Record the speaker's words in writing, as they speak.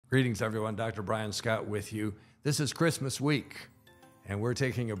Greetings, everyone. Dr. Brian Scott with you. This is Christmas week, and we're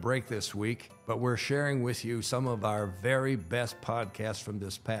taking a break this week, but we're sharing with you some of our very best podcasts from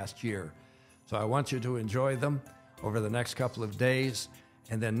this past year. So I want you to enjoy them over the next couple of days,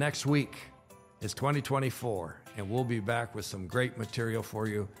 and then next week is 2024, and we'll be back with some great material for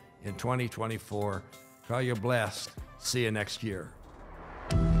you in 2024. Call you blessed. See you next year.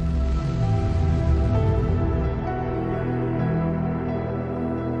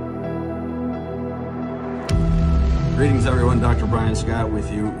 Greetings, everyone. Dr. Brian Scott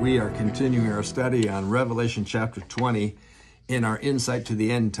with you. We are continuing our study on Revelation chapter 20 in our Insight to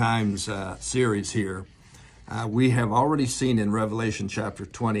the End Times series here. We have already seen in Revelation chapter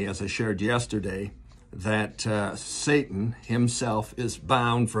 20, as I shared yesterday, that Satan himself is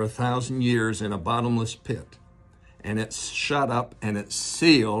bound for 1,000 years in a bottomless pit. And it's shut up and it's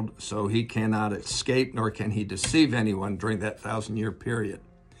sealed, so he cannot escape, nor can he deceive anyone during that 1,000-year period.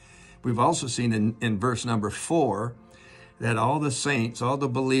 We've also seen in verse number 4 that all the saints, all the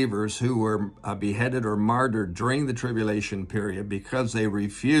believers who were beheaded or martyred during the tribulation period because they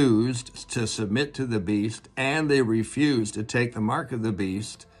refused to submit to the beast and they refused to take the mark of the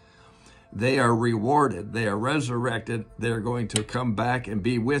beast, they are rewarded, they are resurrected, they're going to come back and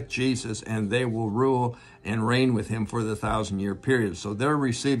be with Jesus, and they will rule and reign with him for the 1,000-year period. So they're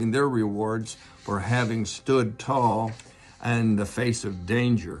receiving their rewards for having stood tall in the face of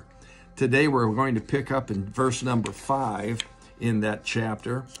danger. Today we're going to pick up in verse number 5 in that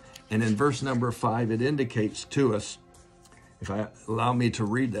chapter. And in verse number 5, it indicates to us, if I allow me to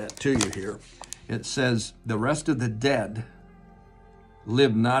read that to you here, it says, the rest of the dead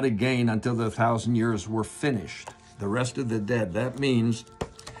lived not again until the 1,000 years were finished. The rest of the dead. That means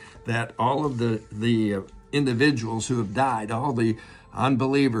that all of the individuals who have died, all the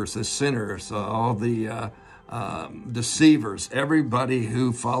unbelievers, the sinners, all the deceivers, everybody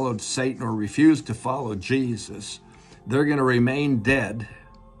who followed Satan or refused to follow Jesus, they're going to remain dead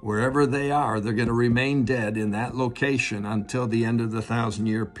wherever they are. They're going to remain dead in that location until the end of the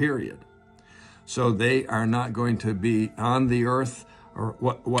 1,000-year period. So they are not going to be on the earth or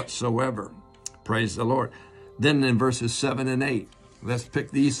whatsoever. Praise the Lord. Then in verses 7 and 8, let's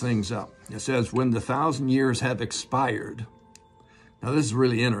pick these things up. It says, when the 1,000 years have expired. Now, this is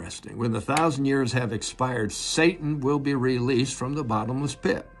really interesting. When the 1,000 years have expired, Satan will be released from the bottomless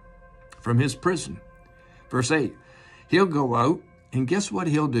pit, from his prison. Verse 8, he'll go out, and guess what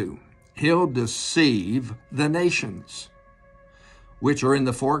he'll do? He'll deceive the nations, which are in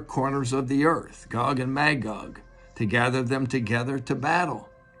the four corners of the earth, Gog and Magog, to gather them together to battle.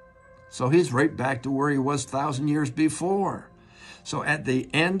 So he's right back to where he was 1,000 years before. So at the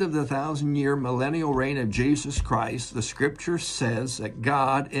end of the 1,000-year millennial reign of Jesus Christ, the scripture says that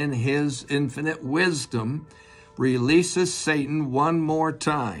God, in his infinite wisdom, releases Satan one more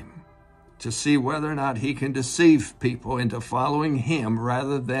time to see whether or not he can deceive people into following him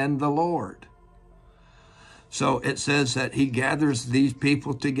rather than the Lord. So it says that he gathers these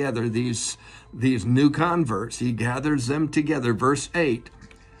people together, these new converts, he gathers them together, verse 8,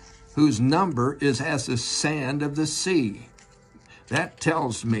 whose number is as the sand of the sea. That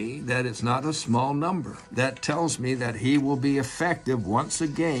tells me that it's not a small number. That tells me that he will be effective once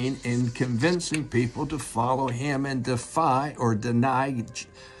again in convincing people to follow him and defy or deny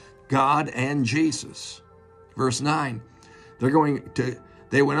God and Jesus. Verse 9,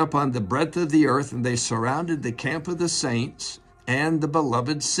 they went up on the breadth of the earth, and they surrounded the camp of the saints and the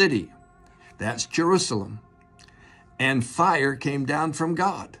beloved city. That's Jerusalem. And fire came down from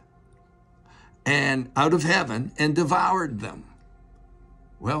God and out of heaven and devoured them.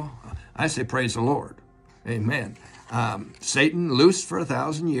 Well, I say praise the Lord. Amen. Satan, loosed for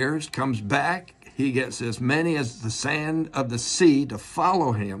 1,000 years, comes back. He gets as many as the sand of the sea to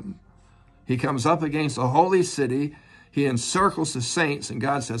follow him. He comes up against the holy city. He encircles the saints, and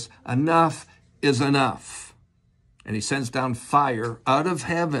God says, enough is enough. And he sends down fire out of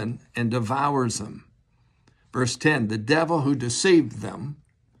heaven and devours them. Verse 10, the devil who deceived them,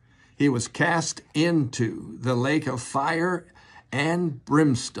 he was cast into the lake of fire and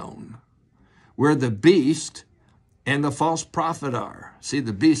brimstone, where the beast and the false prophet are. See,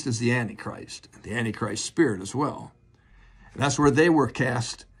 the beast is the Antichrist spirit as well. And that's where they were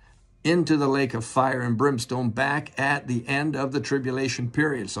cast into the lake of fire and brimstone back at the end of the tribulation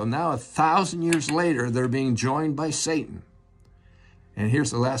period. So now 1,000 years later, they're being joined by Satan. And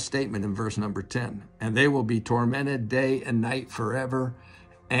here's the last statement in verse number 10. And they will be tormented day and night forever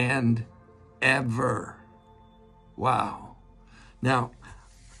and ever. Wow. Now,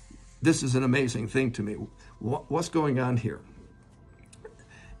 this is an amazing thing to me. What's going on here?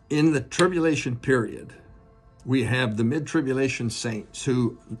 In the tribulation period, We have the mid-tribulation saints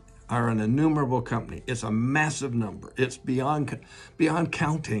who are an innumerable company. It's a massive number. It's beyond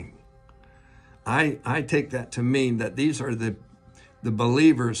counting. I take that to mean that these are the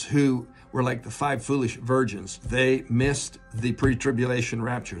believers who were like the 5 foolish virgins. They missed the pre-tribulation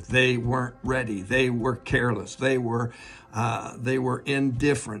rapture. They weren't ready. They were careless. They were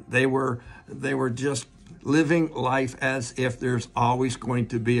indifferent. They were just living life as if there's always going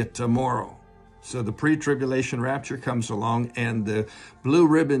to be a tomorrow. So the pre-tribulation rapture comes along, and the blue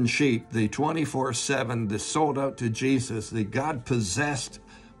ribbon sheep, the 24/7, the sold out to Jesus, the God-possessed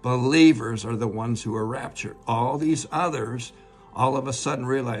believers are the ones who are raptured. All these others all of a sudden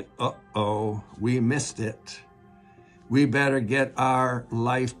realize, uh-oh, we missed it. We better get our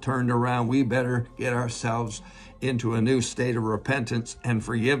life turned around. We better get ourselves into a new state of repentance and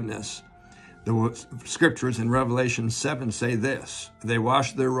forgiveness. The scriptures in Revelation 7 say this: they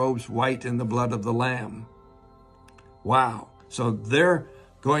washed their robes white in the blood of the Lamb. Wow. So they're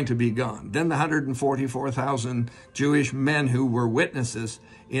going to be gone. Then the 144,000 Jewish men who were witnesses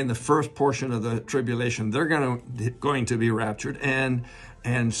in the first portion of the tribulation, they're going to be raptured. And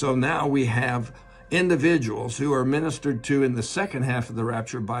so now we have individuals who are ministered to in the second half of the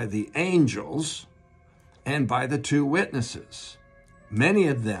rapture by the angels and by the 2 witnesses. Many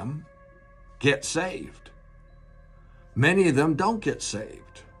of them get saved. Many of them don't get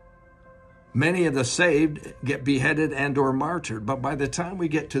saved. Many of the saved get beheaded and or martyred. But by the time we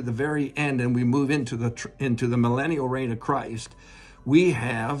get to the very end and we move into the millennial reign of Christ, we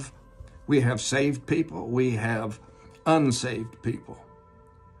have saved people. We have unsaved people.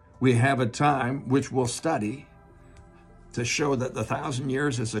 We have a time which we'll study to show that the 1,000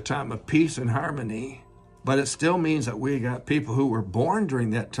 years is a time of peace and harmony, but it still means that we got people who were born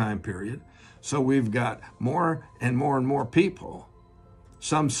during that time period. So we've got more and more and more people,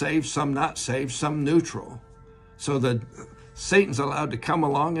 some saved, some not saved, some neutral. So that Satan's allowed to come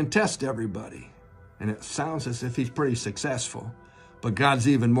along and test everybody. And it sounds as if he's pretty successful, but God's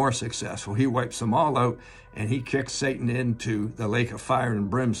even more successful. He wipes them all out, and he kicks Satan into the lake of fire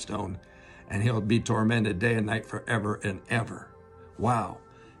and brimstone, and he'll be tormented day and night forever and ever. Wow,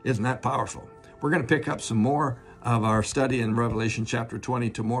 isn't that powerful? We're going to pick up some more of our study in Revelation chapter 20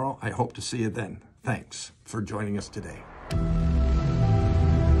 tomorrow. I hope to see you then. Thanks for joining us today.